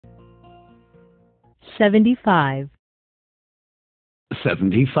75.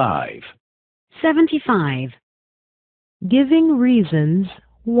 75. 75. Giving reasons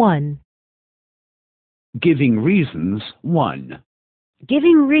 1. Giving reasons 1.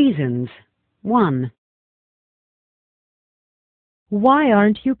 Giving reasons 1. Why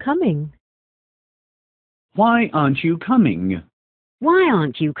aren't you coming? Why aren't you coming? Why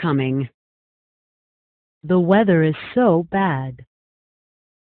aren't you coming? The weather is so bad.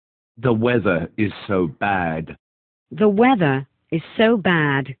 The weather is so bad. The weather is so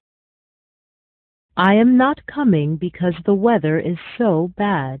bad. I am not coming because the weather is so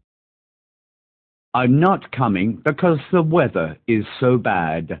bad. I'm not coming because the weather is so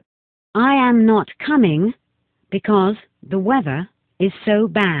bad. I am not coming because the weather is so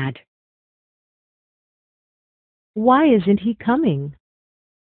bad. Why isn't he coming?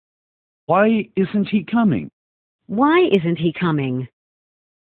 Why isn't he coming? Why isn't he coming?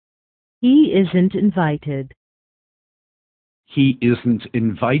 He isn't invited. He isn't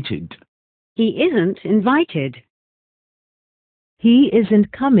invited. He isn't invited. He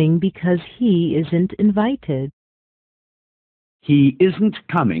isn't coming because he isn't invited. He isn't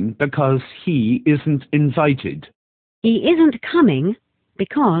coming because he isn't invited. He isn't coming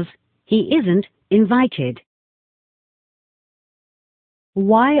because he isn't invited.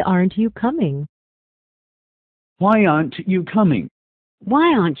 Why aren't you coming? Why aren't you coming?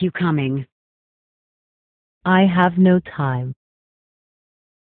 Why aren't you coming? I have no time.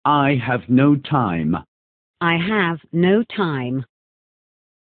 I have no time. I have no time.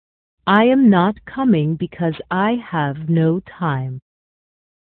 I am not coming because I have no time.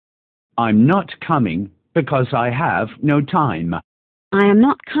 I'm not coming because I have no time. I am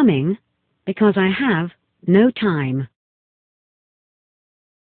not coming because I have no time.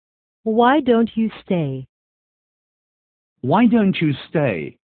 Why don't you stay? Why don't you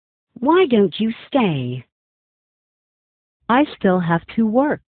stay? Why don't you stay? I still have to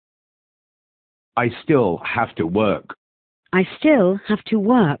work. I still have to work. I still have to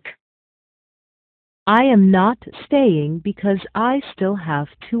work. I am not staying because I still have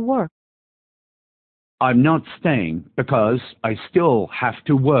to work. I'm not staying because I still have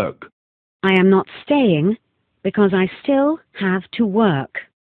to work. I am not staying because I still have to work.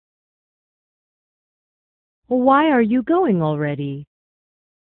 Why are you going already?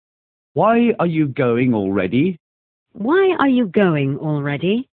 Why are you going already? Why are you going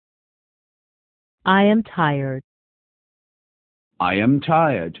already? I am tired. I am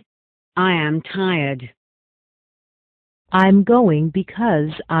tired. I am tired. I'm going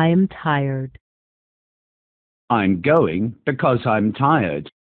because I am tired. I'm going because I'm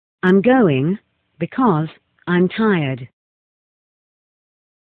tired. I'm going because I'm tired.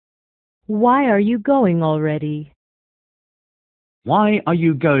 Why are you going already? Why are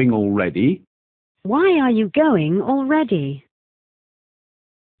you going already? Why are you going already?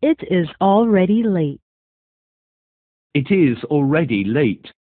 It is already late. It is already late.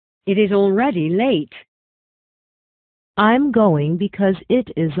 It is already late. I'm going because it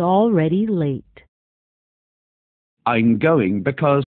is already late. I'm going because